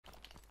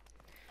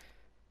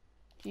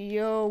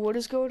Yo, what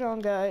is going on,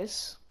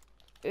 guys?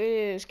 It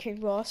is King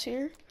Boss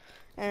here,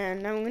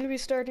 and I'm going to be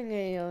starting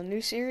a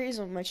new series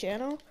on my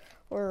channel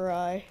where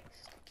I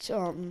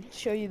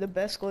show you the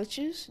best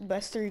glitches,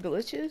 best 3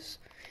 glitches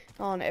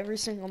on every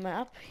single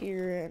map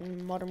here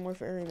in Modern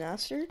Warfare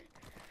Remastered.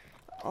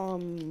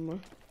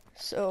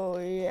 So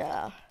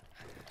yeah,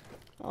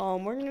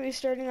 we're going to be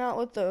starting out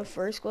with the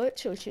first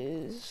glitch, which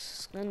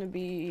is going to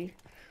be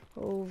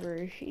over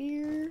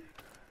here.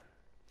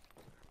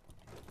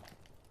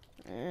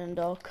 And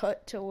I'll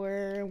cut to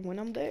when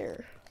I'm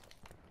there.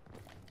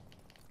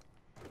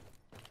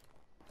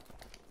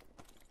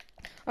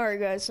 Alright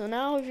guys, so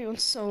now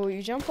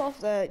you jump off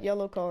that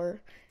yellow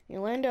car, you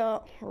land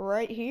out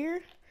right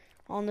here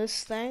on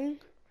this thing.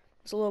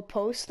 It's a little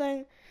post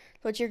thing.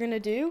 What you're gonna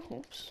do,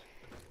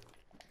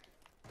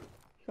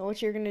 what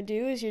you're gonna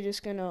do is you're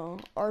just gonna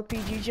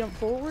RPG jump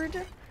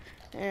forward,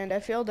 and I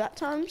failed that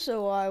time,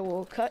 so I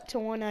will cut to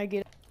when I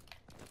get.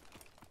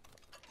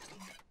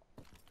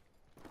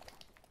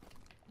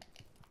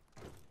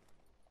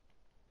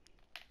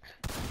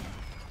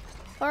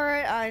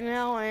 Alright, I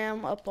now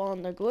am up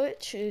on the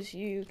glitch, as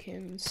you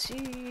can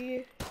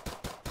see.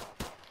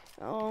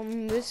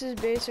 This is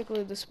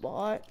basically the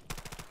spot.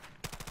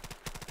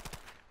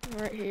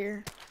 Right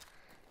here.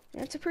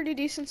 Yeah, it's a pretty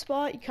decent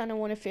spot. You kind of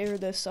want to favor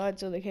this side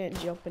so they can't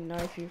jump and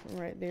knife you from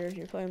right there if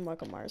you're playing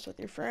Michael Myers with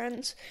your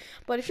friends.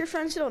 But if your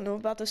friends don't know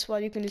about this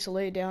spot, you can just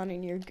lay down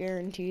and you're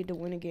guaranteed to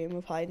win a game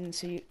of hide and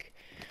seek.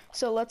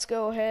 So let's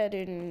go ahead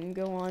and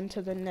go on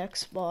to the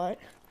next spot.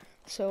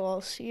 So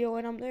I'll see you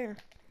when I'm there.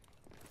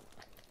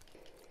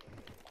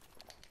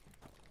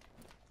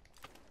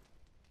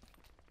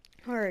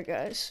 Alright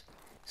guys,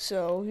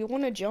 so you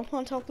want to jump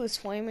on top of this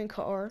flaming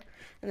car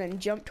and then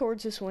jump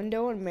towards this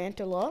window and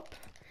mantle up.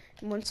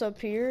 And once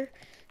up here,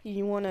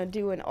 you want to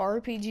do an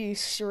RPG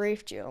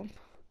strafe jump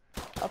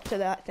up to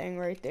that thing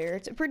right there.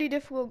 It's a pretty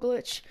difficult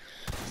glitch,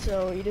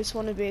 so you just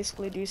want to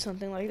basically do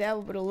something like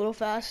that, but a little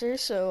faster.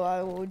 So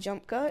I will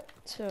jump cut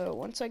so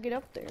once I get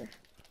up there.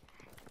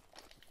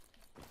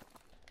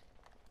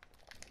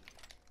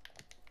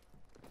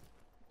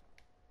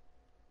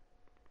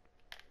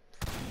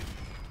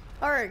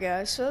 Alright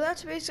guys, so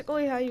that's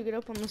basically how you get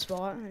up on the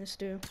spot. I just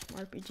do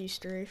RPG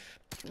strafe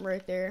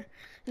right there.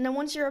 And then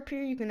once you're up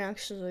here, you can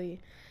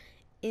actually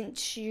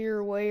inch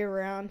your way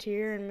around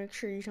here and make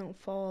sure you don't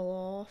fall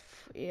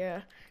off.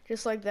 Yeah,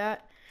 just like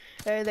that.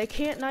 They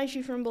can't knife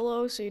you from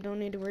below, so you don't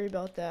need to worry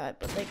about that.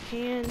 But they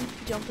can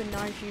jump and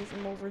knife you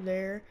from over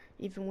there,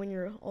 even when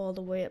you're all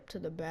the way up to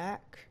the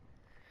back.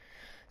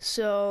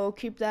 So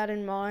keep that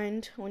in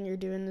mind when you're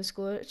doing this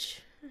glitch.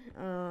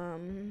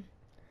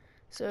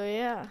 So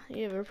yeah,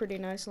 you have a pretty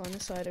nice line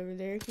of sight over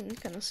there. You can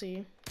kind of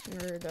see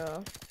where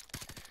the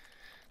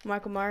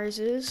Michael Myers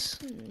is.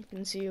 You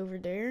can see over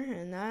there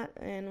and that,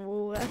 and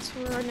well, that's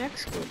where our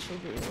next glitch will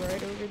be,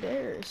 right over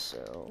there.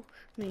 So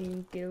let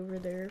me get over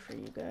there for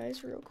you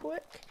guys real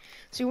quick.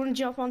 So you want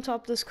to jump on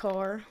top of this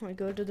car, like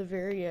go to the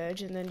very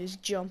edge, and then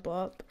just jump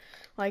up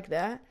like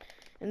that.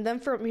 And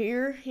then from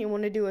here, you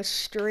want to do a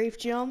strafe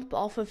jump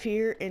off of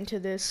here into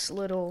this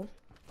little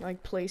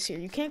place here.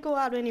 You can't go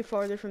out any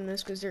farther from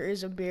this because there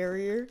is a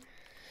barrier.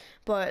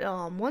 But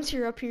once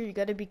you're up here, you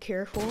got to be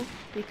careful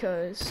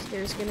because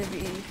there's gonna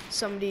be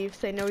somebody,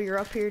 if they know you're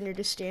up here and you're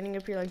just standing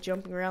up here like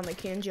jumping around, they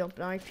can jump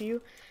knife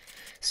you.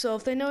 So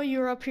if they know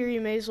you're up here,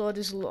 you may as well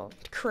just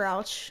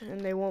crouch,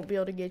 and they won't be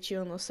able to get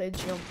you unless they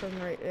jump from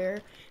right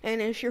there.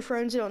 And if your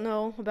friends don't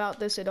know about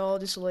this at all,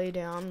 just lay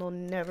down. They'll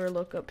never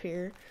look up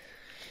here.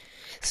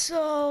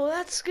 So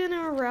that's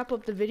gonna wrap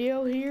up the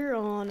video here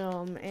on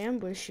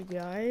Ambush, you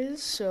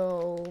guys.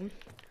 So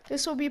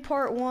this will be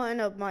part 1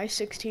 of my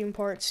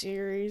 16-part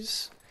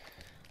series,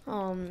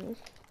 and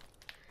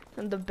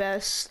the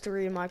best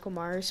 3 Michael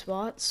Myers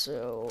spots.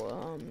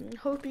 So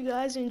hope you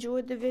guys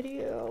enjoyed the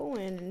video,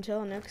 and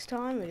until next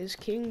time, it is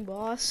King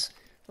Boss.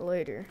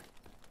 Later.